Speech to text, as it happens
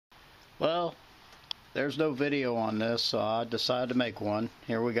Well, there's no video on this, so I decided to make one.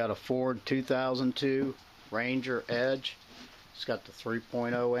 Here we got a Ford 2002 Ranger Edge. It's got the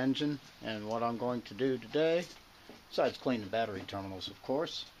 3.0 engine, and what I'm going to do today, besides clean the battery terminals of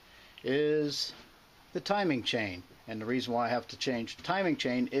course, is the timing chain. And the reason why I have to change the timing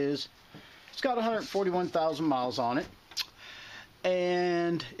chain is it's got 141,000 miles on it,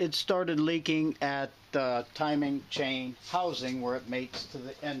 and it started leaking at the timing chain housing where it mates to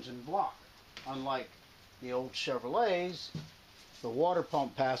the engine block. Unlike the old Chevrolets, the water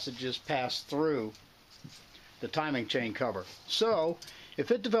pump passages pass through the timing chain cover. So if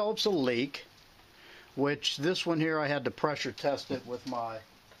it develops a leak, which this one here I had to pressure test it with my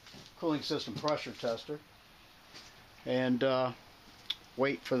cooling system pressure tester, and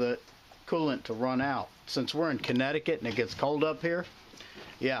wait for the coolant to run out. Since we're in Connecticut and it gets cold up here,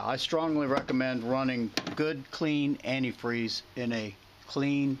 yeah, I strongly recommend running good clean antifreeze in a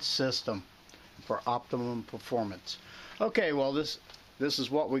clean system for optimum performance. Okay, well this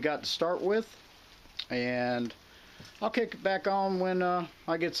is what we got to start with, and I'll kick it back on when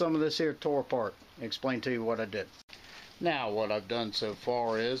I get some of this here tore apart and explain to you what I did. Now what I've done so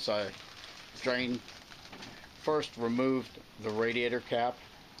far is I first removed the radiator cap.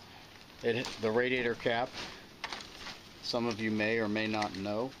 The radiator cap, some of you may or may not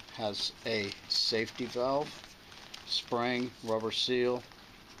know, has a safety valve, spring, rubber seal.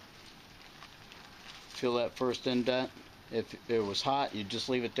 Feel that first indent? If it was hot, you just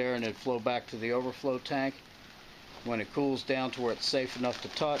leave it there and it'd flow back to the overflow tank. When it cools down to where it's safe enough to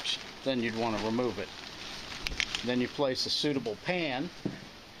touch, then you'd want to remove it. Then you place a suitable pan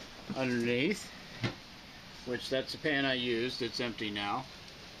underneath, which that's the pan I used. It's empty now.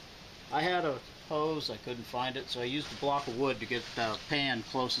 I had a hose, I couldn't find it, so I used a block of wood to get the pan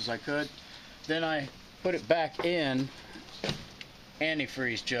close as I could. Then I put it back in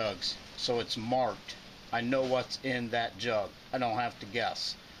antifreeze jugs, so it's marked. I know what's in that jug. I don't have to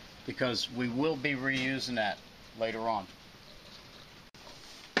guess, because we will be reusing that later on.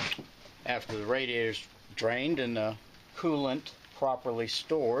 After the radiator's drained and the coolant properly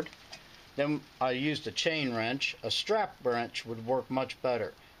stored, then I used a chain wrench. A strap wrench would work much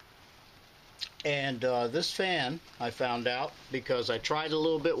better. And this fan, I found out, because I tried a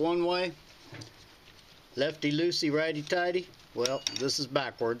little bit one way, lefty loosey righty tighty. Well, this is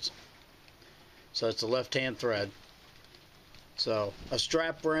backwards, so it's a left hand thread. So a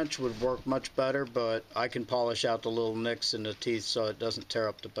strap wrench would work much better, but I can polish out the little nicks in the teeth so it doesn't tear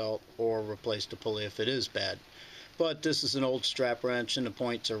up the belt, or replace the pulley if it is bad. But this is an old strap wrench and the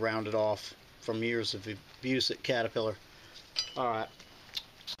points are rounded off from years of abuse at Caterpillar. Alright.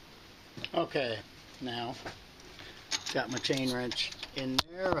 Okay, now got my chain wrench in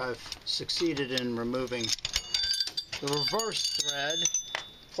there. I've succeeded in removing the reverse thread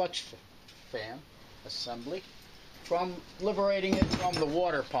clutch fan assembly, from liberating it from the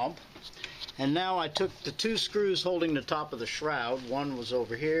water pump. And now I took the two screws holding the top of the shroud. One was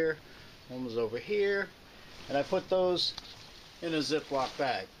over here, one was over here, and I put those in a Ziploc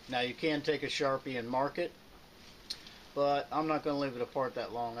bag. Now you can take a Sharpie and mark it, but I'm not going to leave it apart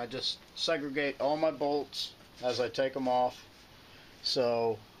that long. I just segregate all my bolts as I take them off,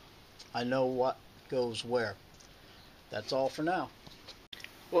 so I know what goes where. That's all for now.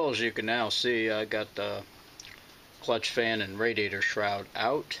 Well, as you can now see, I got the clutch fan and radiator shroud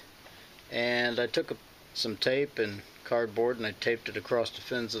out, and I took some tape and cardboard and I taped it across the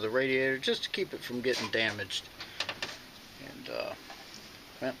fins of the radiator just to keep it from getting damaged. And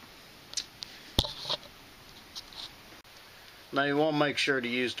well, now you want to make sure to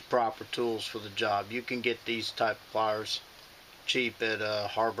use the proper tools for the job. You can get these type of pliers cheap at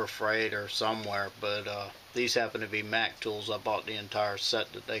Harbor Freight or somewhere, but these happen to be Mac tools. I bought the entire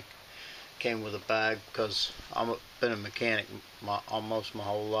set that they came with a bag because I've been a mechanic almost my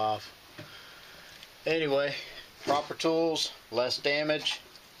whole life. Anyway, proper tools, less damage,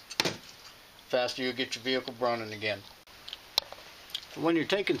 faster you get your vehicle running again. When you're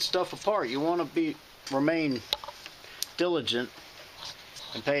taking stuff apart, you want to remain diligent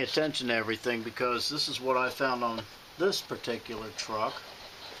and pay attention to everything, because this is what I found on this particular truck.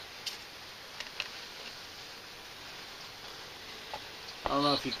 I don't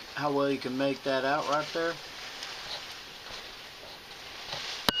know how well you can make that out right there.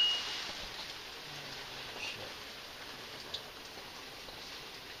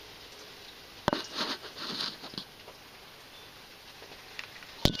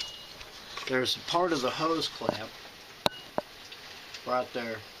 There's part of the hose clamp right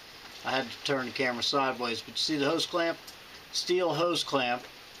there. I had to turn the camera sideways, but you see the hose clamp? Steel hose clamp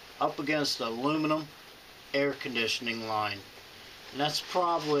up against the aluminum air conditioning line. And that's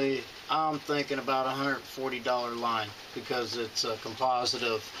probably, I'm thinking about $140 line, because it's a composite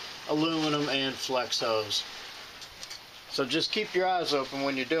of aluminum and flex hose. So just keep your eyes open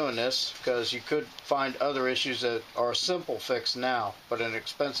when you're doing this, because you could find other issues that are a simple fix now, but an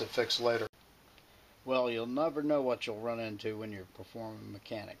expensive fix later. Well, you'll never know what you'll run into when you're performing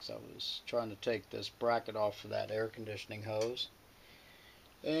mechanics. I was trying to take this bracket off of that air conditioning hose,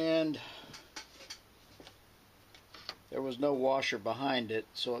 and there was no washer behind it,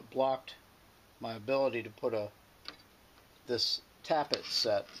 so it blocked my ability to put this tappet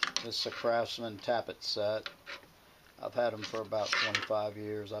set. This is a Craftsman tappet set. I've had them for about 25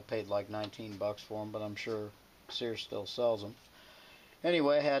 years. I paid like 19 bucks for them, but I'm sure Sears still sells them.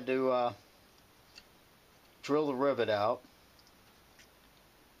 Anyway, I had to drill the rivet out,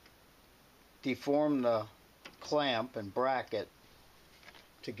 deform the clamp and bracket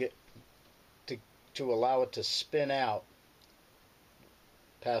to allow it to spin out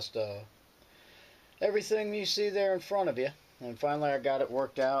past everything you see there in front of you. And finally I got it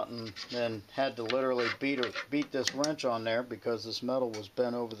worked out, and then had to literally beat this wrench on there because this metal was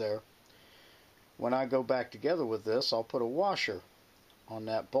bent over there. When I go back together with this, I'll put a washer on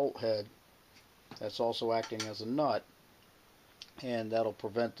that bolt head that's also acting as a nut, and that'll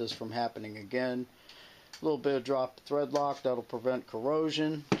prevent this from happening again. A little bit of drop thread lock, that'll prevent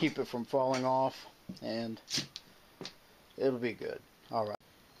corrosion, keep it from falling off, and it'll be good. Alright.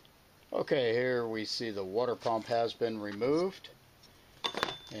 Okay, here we see the water pump has been removed,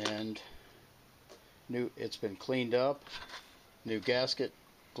 and it's been cleaned up. New gasket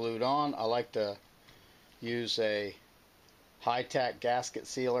glued on. I like to use a high-tack gasket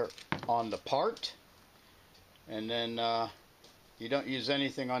sealer on the part, and then you don't use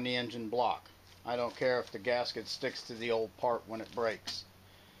anything on the engine block. I don't care if the gasket sticks to the old part when it breaks,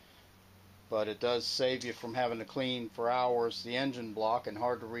 but it does save you from having to clean for hours the engine block in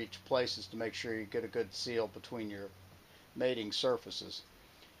hard to reach places to make sure you get a good seal between your mating surfaces.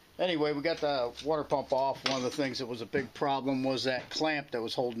 Anyway, we got the water pump off. One of the things that was a big problem was that clamp that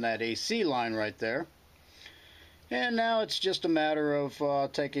was holding that AC line right there. And now it's just a matter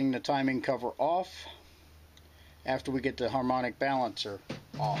of taking the timing cover off after we get the harmonic balancer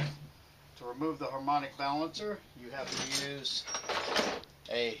off. To remove the harmonic balancer, you have to use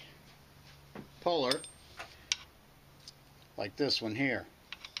a puller like this one here.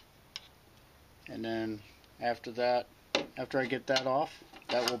 And then after I get that off,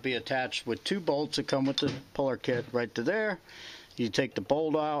 that will be attached with two bolts that come with the puller kit right to there. You take the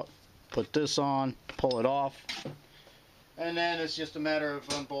bolt out, put this on, pull it off, and then it's just a matter of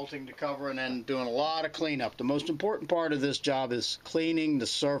unbolting the cover and then doing a lot of cleanup. The most important part of this job is cleaning the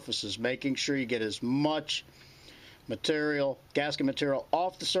surfaces, making sure you get as much material, gasket material,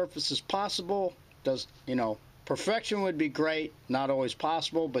 off the surface as possible. Perfection would be great, not always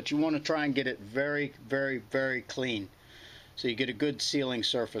possible, but you want to try and get it very, very, very clean, so you get a good sealing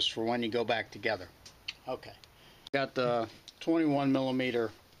surface for when you go back together. Okay, got the 21mm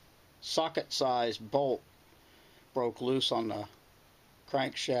socket size bolt broke loose on the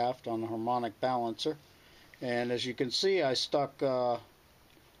crankshaft on the harmonic balancer, and as you can see, I stuck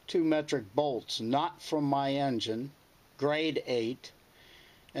 2 metric bolts, not from my engine, grade 8,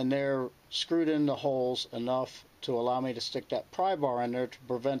 and they're screwed in the holes enough to allow me to stick that pry bar in there to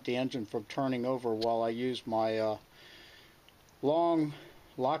prevent the engine from turning over while I use my long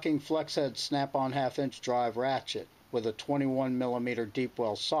locking flex head snap-on 1/2-inch drive ratchet with a 21mm deep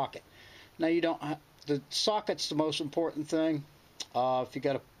well socket. Now the socket's the most important thing. If you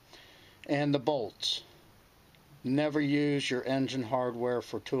got and the bolts. Never use your engine hardware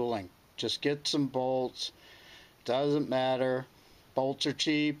for tooling. Just get some bolts. Doesn't matter. Bolts are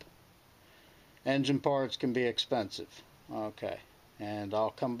cheap. Engine parts can be expensive. Okay, and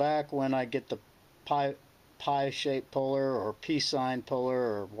I'll come back when I get the pie-shaped puller or peace sign puller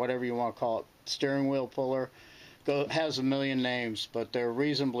or whatever you want to call it, steering wheel puller. Has a million names, but they're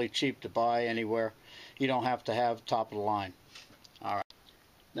reasonably cheap to buy anywhere. You don't have to have top of the line. Alright,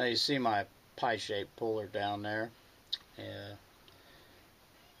 now you see my pie-shaped puller down there.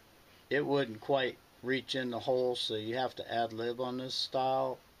 It wouldn't quite reach in the hole, so you have to ad-lib on this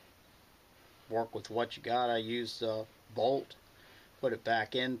style. Work with what you got. I used the bolt, put it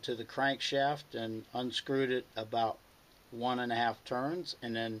back into the crankshaft and unscrewed it about 1.5 turns,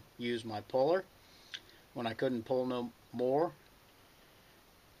 and then used my puller. When I couldn't pull no more,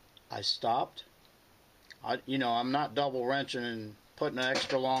 I stopped. I'm not double wrenching and putting an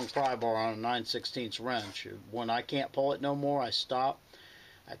extra long pry bar on a 9/16 wrench. When I can't pull it no more, I stop.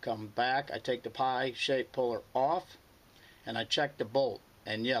 I come back, I take the pie-shaped puller off, and I check the bolt.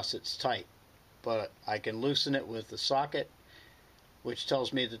 And yes, it's tight, but I can loosen it with the socket which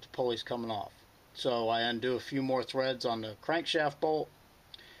tells me that the pulley's coming off. So I undo a few more threads on the crankshaft bolt,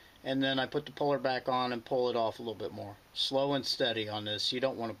 and then I put the puller back on and pull it off a little bit more. Slow and steady on this. You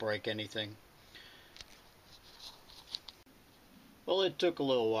don't want to break anything. Well, it took a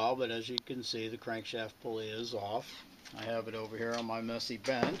little while, but as you can see, the crankshaft pulley is off. I have it over here on my messy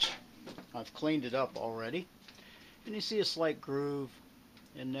bench. I've cleaned it up already. And you see a slight groove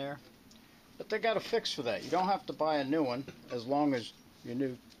in there. But they got a fix for that. You don't have to buy a new one as long as your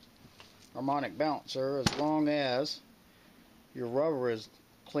new harmonic balancer, as long as your rubber is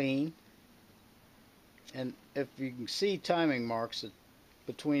clean. And if you can see timing marks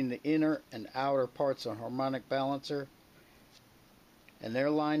between the inner and outer parts of a harmonic balancer, and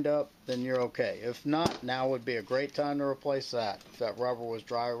they're lined up, then you're okay. If not, now would be a great time to replace that, if that rubber was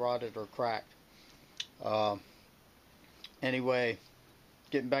dry rotted or cracked. Anyway,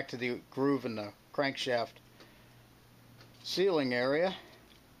 getting back to the groove in the crankshaft sealing area,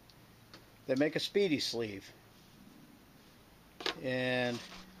 they make a speedy sleeve. And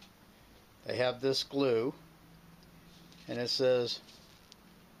they have this glue, and it says,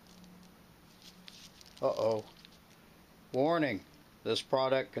 warning. This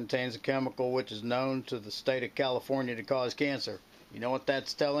product contains a chemical which is known to the state of California to cause cancer. You know what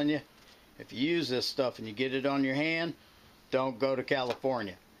that's telling you? If you use this stuff and you get it on your hand, don't go to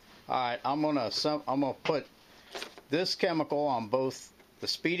California. Alright, I'm gonna put this chemical on both the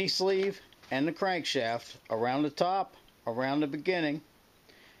speedy sleeve and the crankshaft, around the top, around the beginning,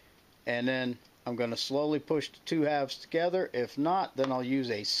 and then I'm going to slowly push the two halves together. If not, then I'll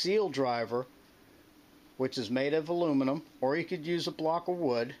use a seal driver, which is made of aluminum, or you could use a block of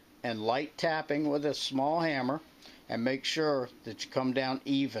wood, and light tapping with a small hammer, and make sure that you come down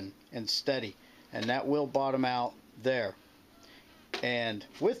even and steady, and that will bottom out there. And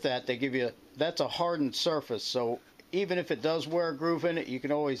with that, they give you, that's a hardened surface, so even if it does wear a groove in it, you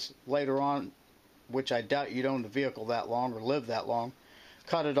can always later on, which I doubt you'd own the vehicle that long or live that long,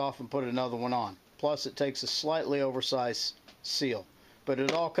 cut it off and put another one on. Plus it takes a slightly oversized seal, but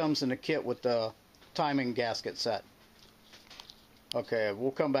it all comes in a kit with the timing gasket set. Okay,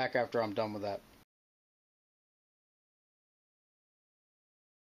 we'll come back after I'm done with that.